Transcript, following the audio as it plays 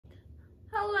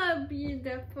Hello,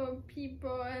 beautiful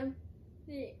people on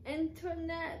the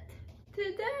internet.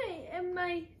 Today in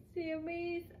my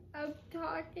series of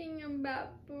talking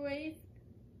about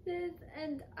braces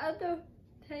and other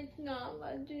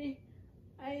technology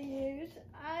I use,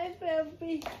 I will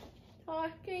be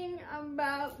talking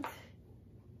about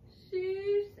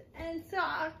shoes and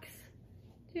socks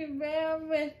to wear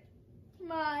with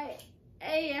my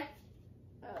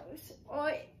AFOs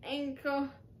or ankle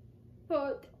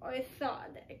foot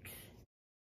orthotics.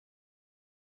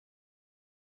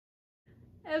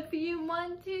 If you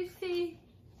want to see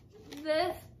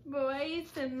this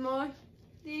brace in more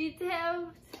details,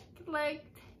 click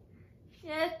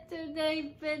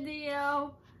yesterday's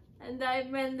video and I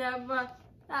went over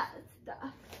that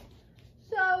stuff.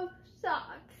 So,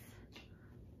 socks.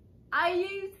 I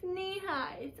use knee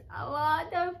highs. A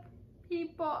lot of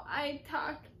people I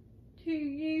talk to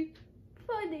use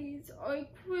footies or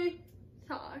crew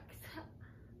socks.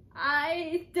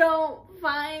 I don't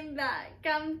find that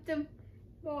comfortable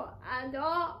at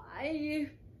all. I use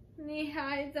knee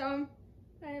highs all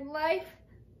my life.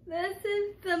 This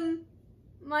is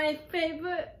my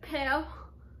favorite pair.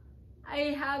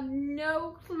 I have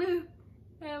no clue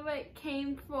where it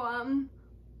came from,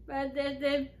 but it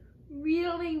is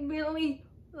really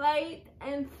light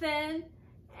and thin,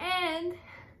 and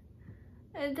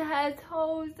it has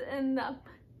holes in them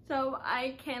so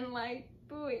I can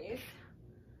breathe.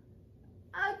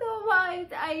 Otherwise,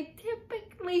 I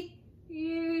typically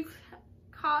use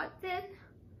cotton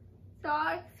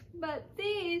socks, but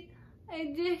these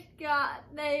I just got.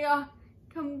 They are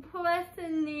compressed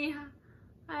knee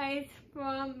highs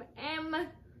from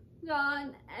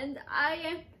Amazon, and I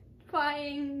am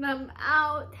trying them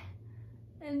out,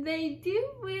 and they do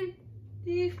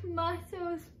reduce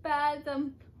muscle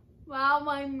spasms while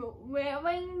I'm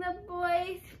wearing the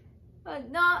brace, but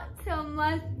not so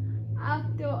much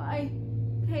after I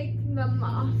take them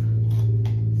off.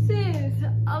 Shoes.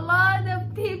 A lot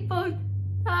of people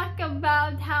talk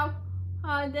about how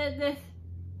hard it is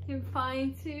to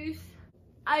find shoes.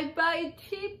 I buy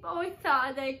cheap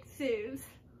orthotic shoes,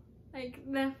 like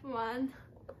this one,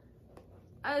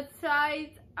 a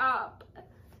size up,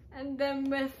 and then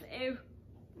with a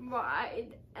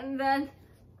wide, and then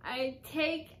I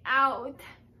take out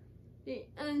the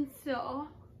insole,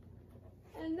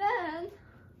 and then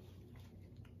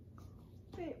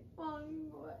wait,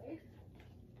 wrong way,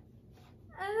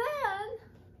 and then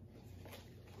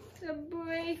the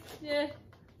brace just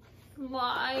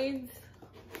slides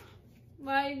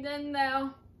right in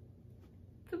there.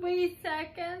 3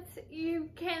 seconds. You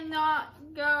cannot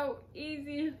go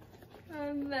easier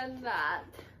than that.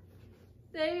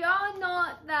 They are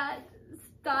not that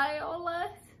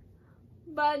stylish,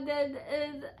 but it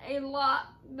is a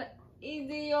lot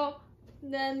easier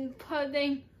than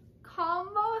putting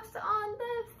Converse on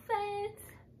the face.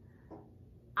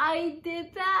 I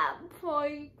did that for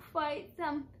quite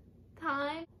some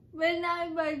time when I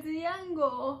was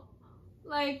younger,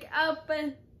 up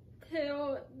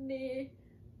until the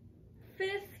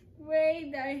 5th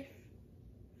grade, I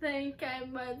think I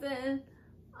was in.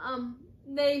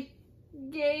 They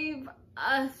gave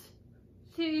us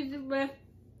shoes with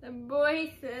the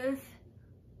braces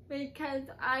because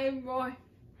I wore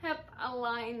hip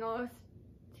aligners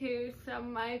too, so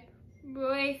my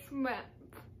brace went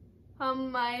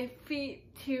from my feet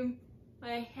to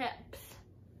my hips.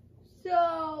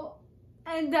 So,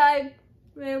 and I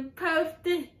will post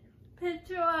a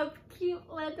picture of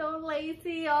cute little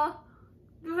Lacey all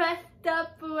dressed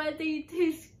up, ready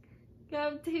to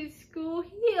go to school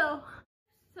here.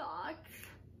 Socks.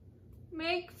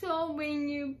 Make sure when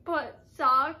you put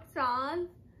socks on,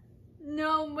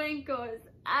 no wrinkles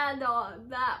at all.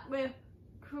 That will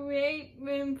create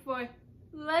room for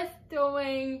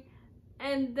blistering,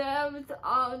 and those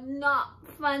are not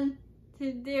fun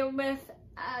to deal with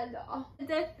at all. And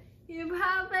if you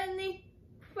have any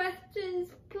questions,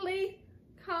 please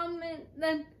comment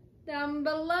them down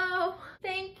below.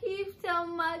 Thank you so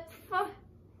much for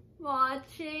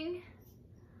watching.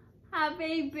 Have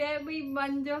a very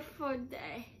wonderful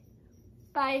day.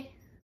 Bye.